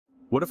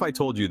What if I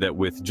told you that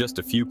with just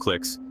a few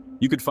clicks,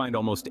 you could find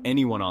almost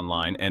anyone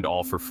online and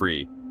all for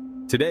free?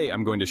 Today,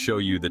 I'm going to show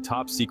you the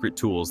top secret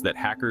tools that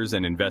hackers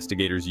and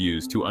investigators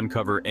use to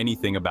uncover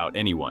anything about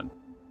anyone.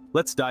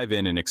 Let's dive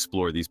in and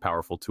explore these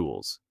powerful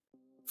tools.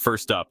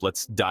 First up,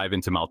 let's dive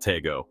into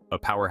Maltego, a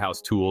powerhouse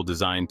tool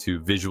designed to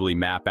visually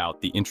map out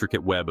the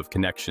intricate web of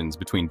connections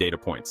between data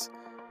points.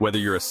 Whether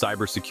you're a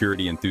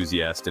cybersecurity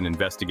enthusiast, an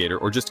investigator,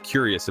 or just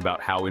curious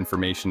about how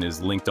information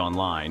is linked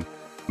online,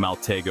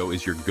 Maltego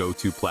is your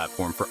go-to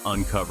platform for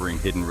uncovering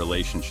hidden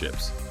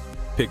relationships.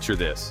 Picture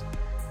this.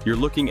 You're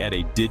looking at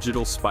a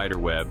digital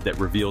spiderweb that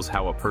reveals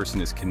how a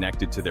person is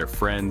connected to their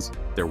friends,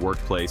 their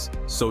workplace,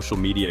 social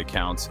media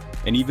accounts,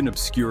 and even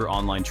obscure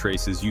online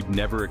traces you'd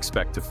never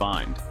expect to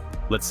find.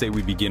 Let's say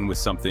we begin with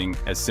something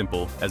as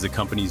simple as a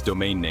company's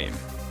domain name.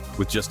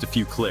 With just a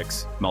few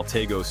clicks,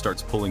 Maltego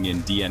starts pulling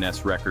in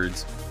DNS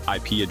records,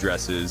 IP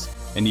addresses,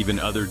 and even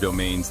other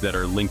domains that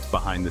are linked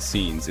behind the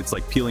scenes. It's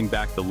like peeling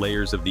back the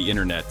layers of the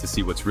internet to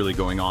see what's really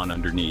going on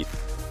underneath.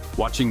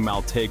 Watching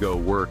Maltego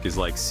work is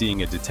like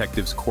seeing a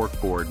detective's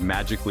corkboard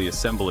magically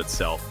assemble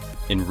itself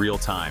in real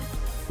time,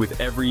 with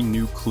every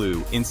new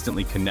clue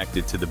instantly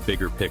connected to the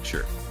bigger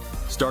picture.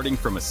 Starting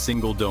from a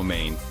single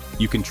domain,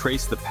 you can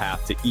trace the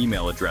path to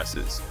email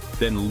addresses,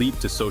 then leap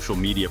to social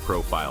media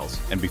profiles,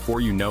 and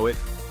before you know it,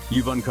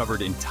 you've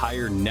uncovered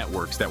entire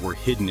networks that were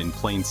hidden in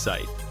plain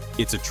sight.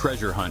 It's a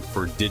treasure hunt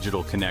for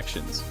digital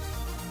connections.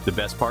 The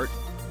best part?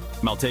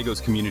 Maltego's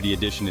Community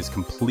Edition is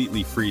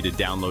completely free to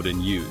download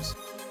and use.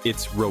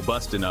 It's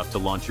robust enough to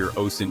launch your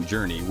Osint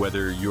journey,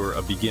 whether you're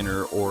a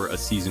beginner or a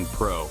seasoned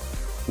pro.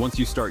 Once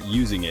you start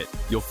using it,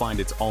 you'll find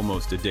it's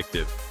almost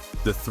addictive.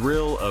 The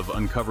thrill of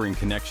uncovering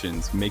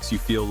connections makes you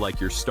feel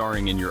like you're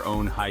starring in your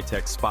own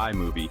high-tech spy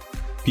movie,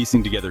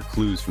 piecing together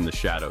clues from the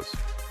shadows.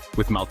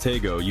 With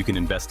Maltego, you can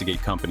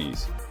investigate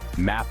companies,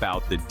 map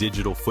out the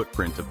digital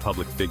footprint of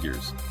public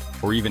figures,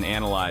 or even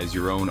analyze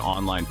your own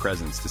online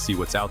presence to see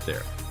what's out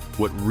there.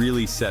 What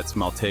really sets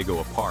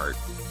Maltego apart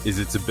is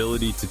its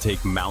ability to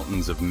take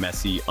mountains of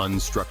messy,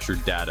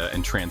 unstructured data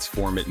and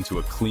transform it into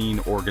a clean,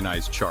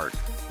 organized chart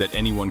that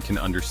anyone can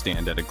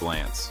understand at a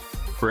glance.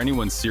 For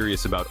anyone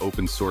serious about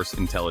open source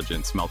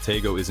intelligence,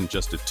 Maltego isn't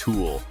just a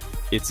tool,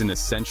 it's an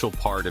essential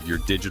part of your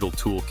digital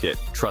toolkit,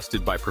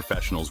 trusted by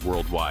professionals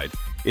worldwide.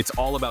 It's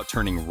all about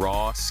turning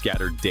raw,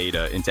 scattered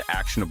data into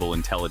actionable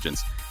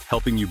intelligence,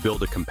 helping you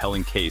build a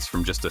compelling case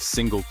from just a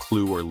single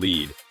clue or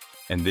lead.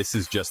 And this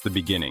is just the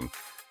beginning.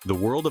 The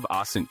world of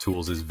Osint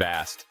tools is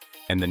vast,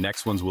 and the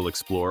next ones we'll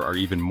explore are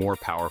even more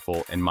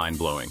powerful and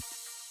mind-blowing.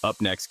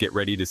 Up next, get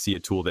ready to see a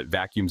tool that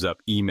vacuums up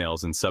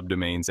emails and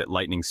subdomains at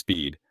lightning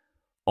speed,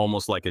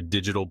 almost like a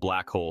digital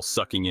black hole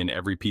sucking in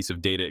every piece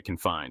of data it can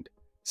find.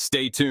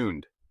 Stay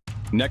tuned!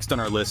 Next on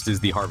our list is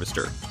the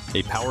Harvester,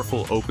 a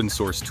powerful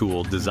open-source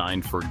tool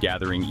designed for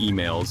gathering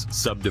emails,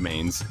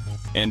 subdomains,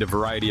 and a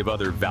variety of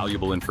other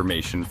valuable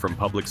information from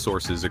public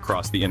sources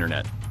across the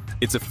internet.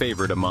 It's a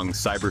favorite among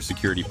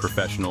cybersecurity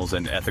professionals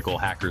and ethical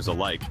hackers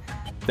alike,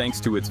 thanks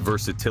to its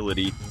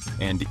versatility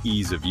and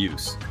ease of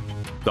use.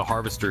 The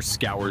Harvester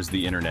scours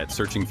the internet,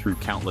 searching through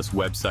countless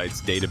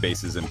websites,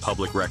 databases, and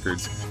public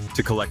records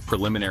to collect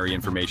preliminary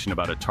information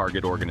about a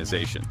target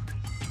organization.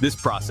 This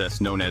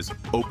process, known as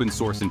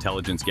open-source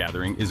intelligence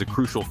gathering, is a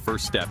crucial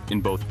first step in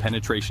both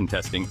penetration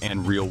testing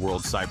and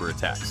real-world cyber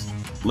attacks.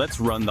 Let's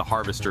run the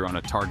Harvester on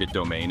a target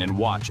domain and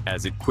watch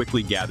as it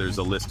quickly gathers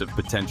a list of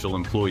potential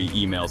employee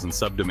emails and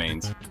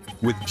subdomains.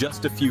 With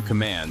just a few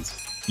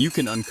commands, you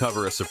can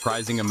uncover a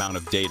surprising amount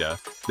of data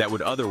that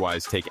would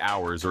otherwise take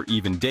hours or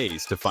even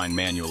days to find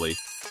manually.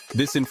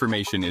 This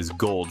information is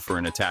gold for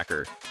an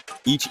attacker.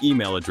 Each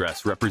email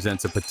address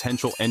represents a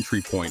potential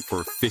entry point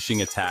for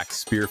phishing attacks,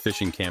 spear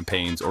phishing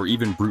campaigns, or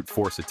even brute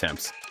force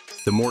attempts.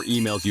 The more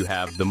emails you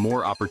have, the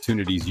more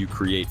opportunities you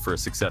create for a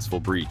successful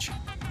breach.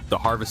 The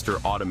Harvester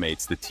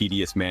automates the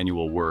tedious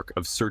manual work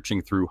of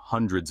searching through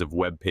hundreds of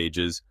web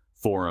pages,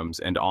 forums,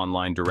 and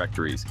online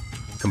directories,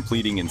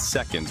 completing in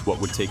seconds what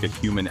would take a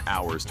human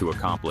hours to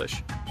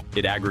accomplish.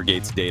 It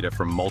aggregates data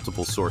from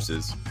multiple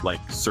sources, like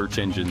search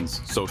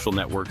engines, social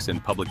networks,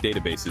 and public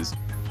databases,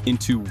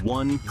 into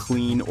one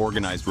clean,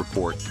 organized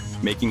report,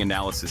 making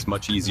analysis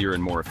much easier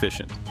and more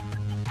efficient.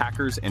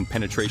 Hackers and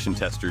penetration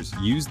testers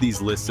use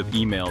these lists of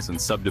emails and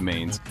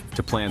subdomains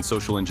to plan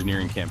social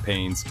engineering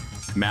campaigns,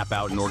 map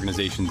out an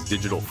organization's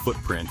digital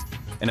footprint,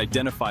 and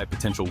identify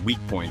potential weak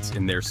points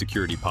in their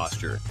security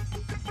posture.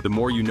 The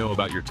more you know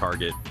about your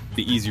target,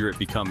 the easier it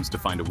becomes to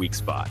find a weak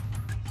spot.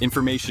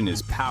 Information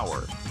is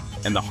power,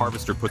 and the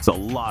Harvester puts a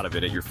lot of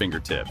it at your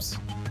fingertips.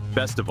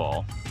 Best of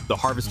all, the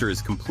Harvester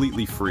is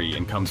completely free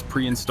and comes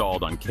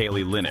pre-installed on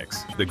Kali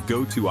Linux, the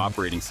go-to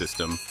operating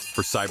system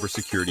for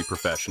cybersecurity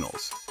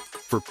professionals.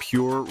 For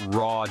pure,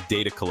 raw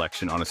data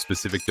collection on a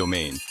specific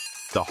domain,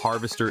 the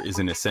Harvester is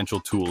an essential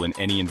tool in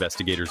any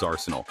investigator's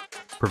arsenal,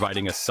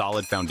 providing a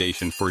solid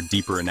foundation for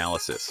deeper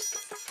analysis.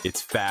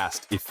 It's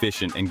fast,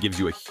 efficient, and gives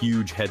you a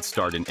huge head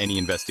start in any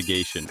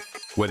investigation,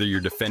 whether you're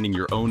defending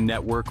your own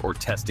network or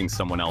testing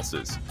someone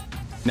else's.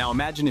 Now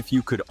imagine if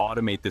you could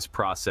automate this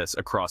process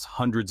across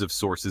hundreds of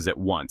sources at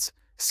once,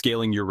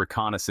 scaling your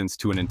reconnaissance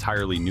to an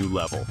entirely new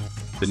level.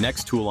 The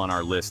next tool on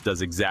our list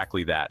does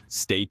exactly that.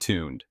 Stay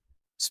tuned.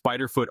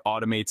 Spiderfoot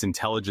automates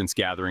intelligence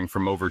gathering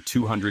from over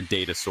 200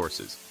 data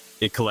sources.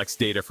 It collects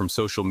data from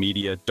social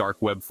media,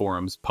 dark web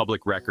forums,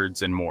 public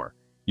records, and more.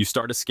 You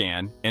start a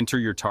scan, enter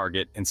your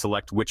target, and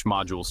select which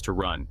modules to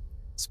run.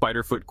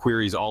 Spiderfoot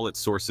queries all its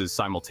sources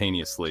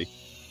simultaneously,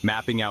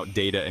 mapping out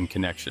data and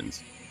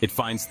connections. It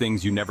finds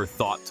things you never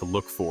thought to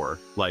look for,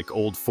 like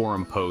old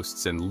forum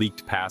posts and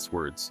leaked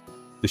passwords.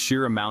 The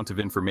sheer amount of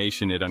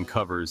information it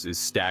uncovers is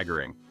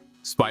staggering.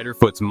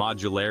 Spiderfoot's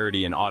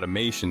modularity and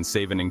automation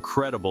save an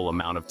incredible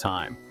amount of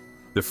time.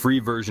 The free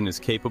version is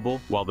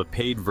capable, while the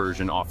paid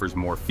version offers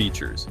more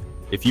features.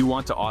 If you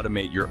want to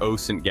automate your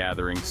Osint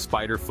gathering,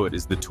 Spiderfoot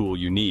is the tool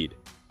you need.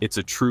 It's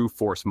a true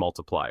force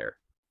multiplier.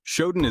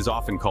 Shodan is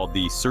often called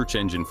the search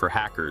engine for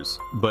hackers,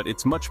 but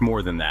it's much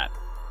more than that.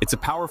 It's a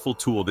powerful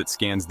tool that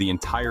scans the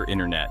entire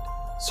internet,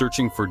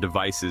 searching for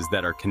devices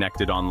that are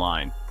connected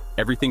online,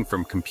 everything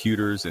from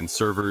computers and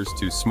servers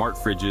to smart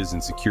fridges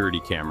and security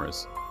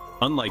cameras.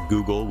 Unlike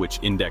Google, which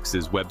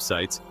indexes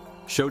websites,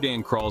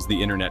 Shodan crawls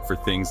the internet for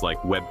things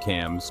like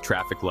webcams,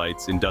 traffic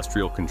lights,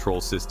 industrial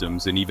control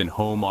systems, and even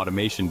home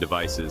automation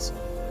devices.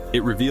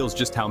 It reveals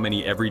just how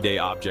many everyday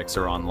objects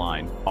are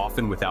online,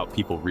 often without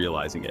people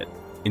realizing it.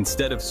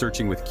 Instead of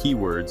searching with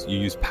keywords, you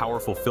use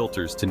powerful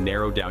filters to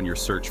narrow down your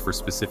search for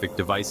specific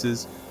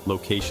devices,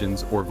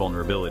 locations, or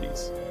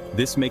vulnerabilities.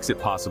 This makes it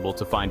possible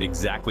to find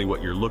exactly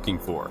what you're looking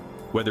for,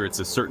 whether it's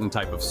a certain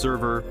type of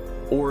server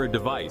or a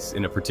device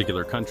in a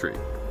particular country.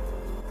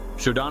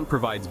 Shodan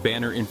provides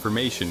banner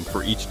information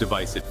for each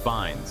device it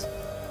finds.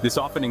 This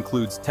often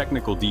includes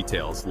technical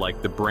details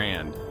like the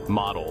brand,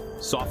 model,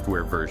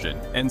 software version,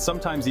 and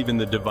sometimes even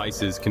the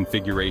device's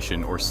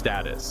configuration or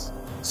status.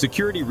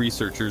 Security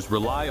researchers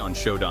rely on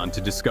Shodan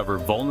to discover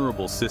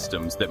vulnerable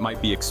systems that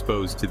might be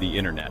exposed to the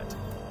internet.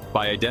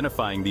 By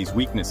identifying these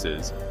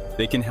weaknesses,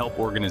 they can help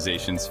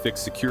organizations fix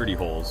security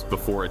holes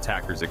before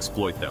attackers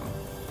exploit them.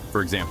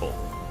 For example,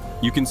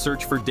 you can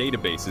search for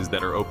databases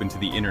that are open to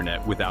the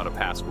internet without a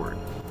password,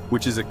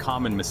 which is a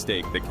common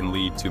mistake that can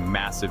lead to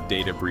massive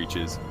data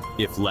breaches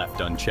if left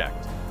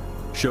unchecked.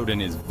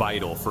 Shodan is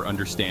vital for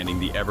understanding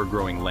the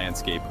ever-growing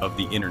landscape of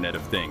the Internet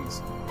of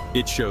Things.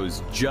 It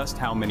shows just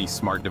how many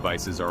smart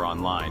devices are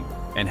online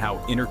and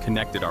how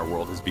interconnected our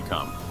world has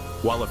become,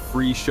 while a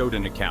free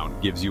Shodan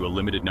account gives you a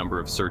limited number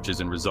of searches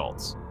and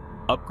results.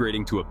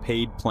 Upgrading to a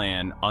paid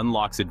plan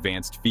unlocks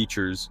advanced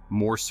features,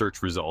 more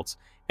search results,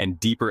 and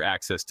deeper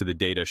access to the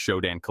data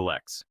Shodan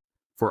collects.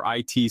 For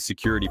IT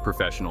security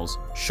professionals,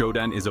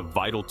 Shodan is a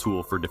vital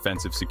tool for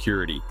defensive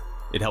security.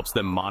 It helps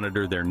them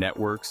monitor their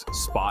networks,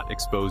 spot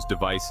exposed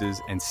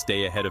devices, and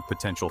stay ahead of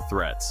potential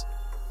threats.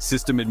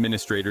 System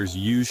administrators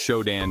use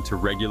Shodan to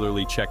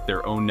regularly check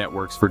their own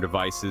networks for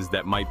devices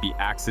that might be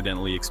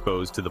accidentally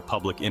exposed to the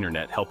public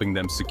internet, helping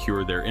them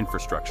secure their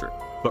infrastructure.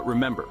 But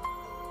remember,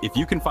 if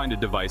you can find a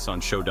device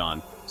on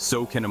Shodan,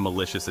 so can a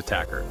malicious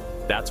attacker.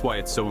 That's why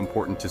it's so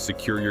important to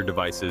secure your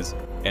devices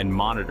and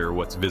monitor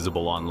what's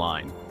visible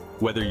online.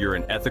 Whether you're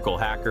an ethical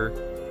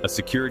hacker, a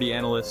security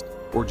analyst,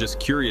 or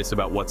just curious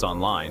about what's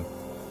online,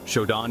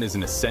 Shodan is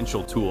an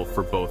essential tool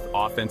for both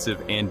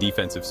offensive and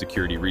defensive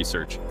security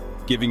research,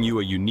 giving you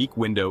a unique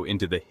window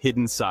into the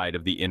hidden side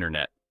of the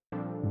internet.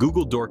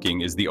 Google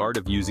dorking is the art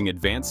of using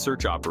advanced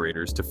search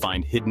operators to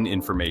find hidden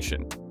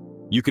information.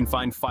 You can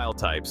find file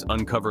types,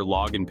 uncover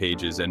login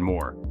pages, and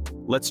more.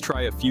 Let's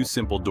try a few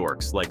simple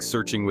dorks, like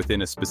searching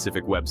within a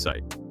specific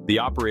website. The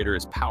operator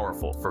is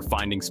powerful for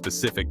finding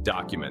specific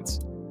documents.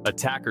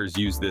 Attackers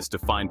use this to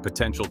find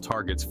potential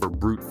targets for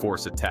brute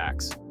force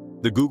attacks.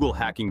 The Google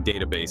hacking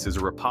database is a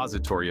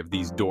repository of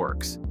these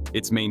dorks.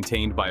 It's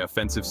maintained by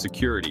Offensive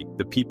Security,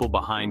 the people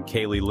behind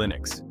Kali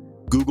Linux.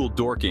 Google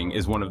dorking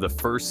is one of the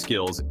first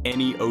skills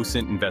any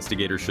Osint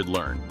investigator should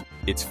learn.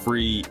 It's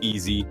free,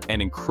 easy,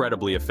 and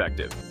incredibly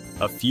effective.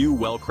 A few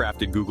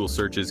well-crafted Google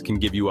searches can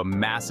give you a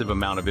massive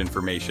amount of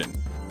information.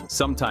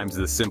 Sometimes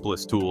the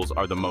simplest tools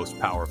are the most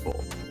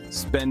powerful.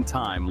 Spend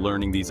time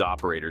learning these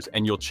operators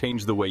and you'll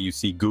change the way you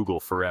see Google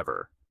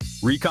forever.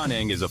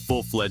 Reconnaissance is a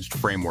full-fledged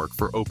framework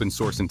for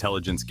open-source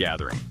intelligence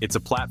gathering. It's a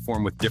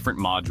platform with different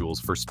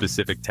modules for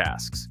specific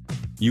tasks.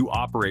 You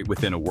operate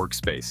within a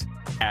workspace,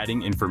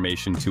 adding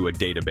information to a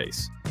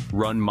database.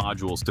 Run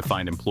modules to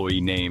find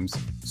employee names,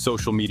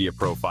 social media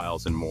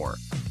profiles, and more.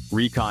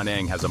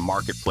 Reconnaissance has a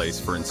marketplace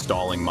for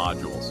installing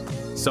modules.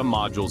 Some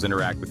modules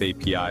interact with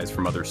APIs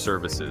from other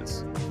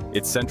services.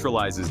 It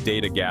centralizes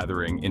data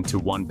gathering into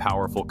one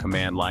powerful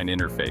command line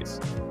interface.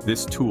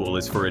 This tool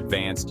is for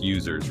advanced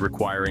users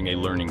requiring a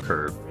learning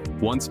curve.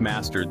 Once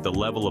mastered, the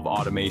level of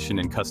automation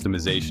and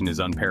customization is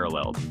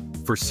unparalleled.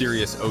 For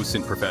serious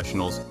Osint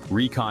professionals,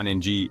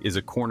 Reconnaissance is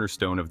a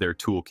cornerstone of their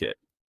toolkit.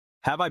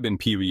 Have I Been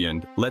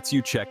Pwned lets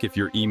you check if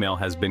your email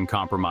has been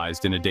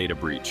compromised in a data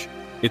breach.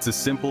 It's a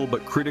simple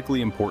but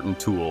critically important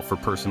tool for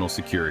personal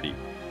security.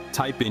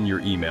 Type in your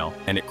email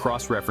and it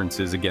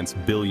cross-references against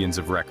billions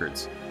of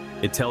records.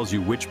 It tells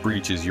you which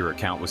breaches your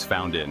account was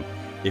found in.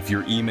 If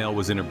your email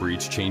was in a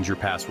breach, change your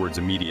passwords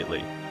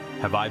immediately.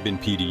 Have I been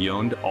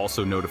PD'd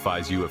also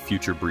notifies you of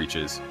future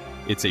breaches.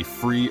 It's a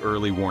free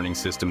early warning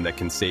system that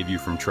can save you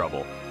from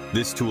trouble.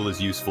 This tool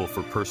is useful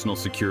for personal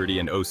security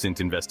and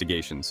Osint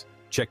investigations.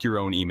 Check your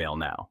own email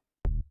now.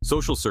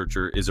 Social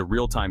Searcher is a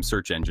real-time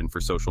search engine for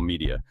social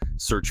media.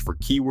 Search for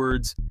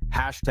keywords,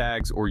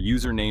 hashtags, or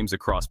usernames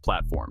across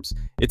platforms.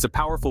 It's a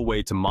powerful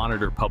way to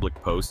monitor public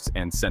posts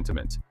and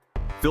sentiment.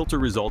 Filter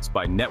results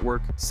by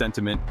network,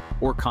 sentiment,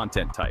 or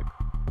content type.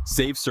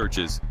 Save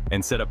searches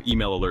and set up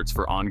email alerts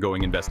for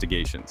ongoing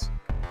investigations.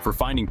 For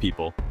finding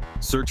people,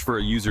 search for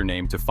a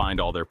username to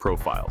find all their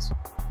profiles.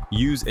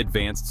 Use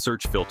advanced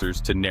search filters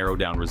to narrow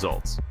down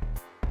results.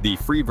 The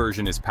free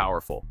version is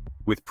powerful,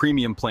 with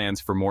premium plans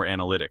for more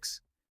analytics.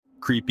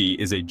 Creepy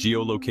is a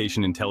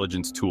geolocation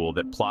intelligence tool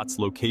that plots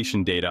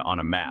location data on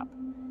a map.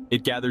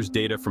 It gathers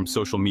data from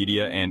social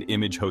media and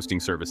image hosting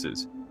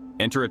services.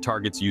 Enter a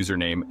target's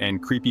username,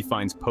 and Creepy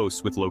finds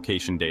posts with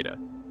location data.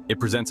 It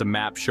presents a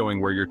map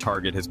showing where your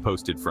target has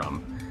posted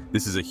from.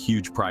 This is a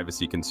huge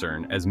privacy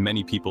concern, as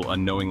many people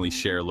unknowingly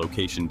share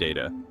location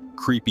data.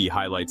 Creepy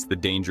highlights the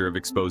danger of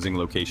exposing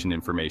location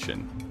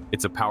information.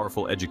 It's a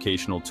powerful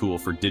educational tool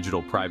for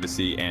digital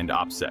privacy and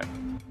OPSEC.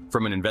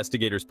 From an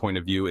investigator's point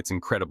of view, it's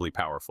incredibly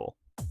powerful.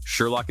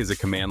 Sherlock is a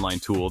command line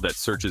tool that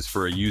searches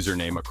for a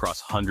username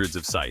across hundreds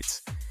of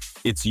sites.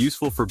 It's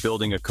useful for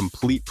building a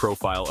complete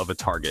profile of a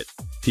target.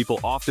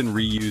 People often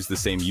reuse the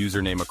same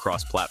username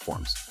across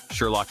platforms.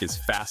 Sherlock is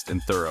fast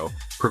and thorough,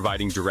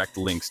 providing direct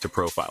links to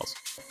profiles.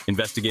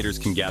 Investigators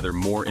can gather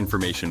more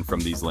information from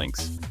these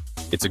links.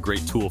 It's a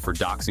great tool for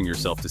doxing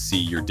yourself to see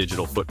your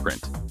digital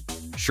footprint.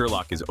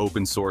 Sherlock is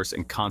open source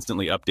and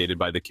constantly updated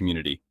by the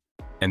community.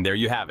 And there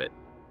you have it.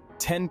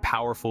 10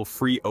 powerful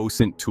free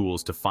Osint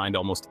tools to find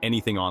almost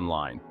anything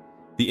online.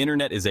 The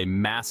internet is a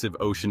massive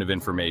ocean of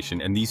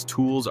information, and these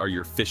tools are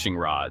your fishing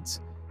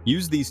rods.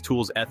 Use these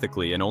tools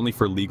ethically and only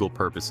for legal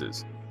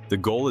purposes. The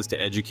goal is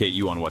to educate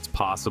you on what's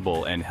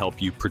possible and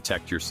help you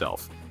protect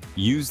yourself.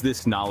 Use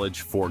this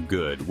knowledge for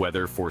good,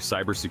 whether for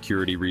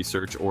cybersecurity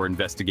research or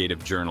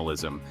investigative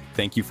journalism.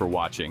 Thank you for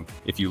watching.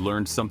 If you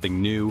learned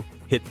something new,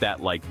 hit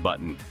that like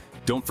button.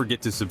 Don't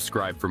forget to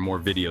subscribe for more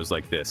videos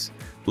like this.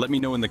 Let me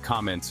know in the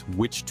comments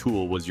which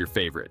tool was your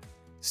favorite.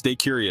 Stay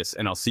curious,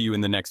 and I'll see you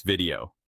in the next video.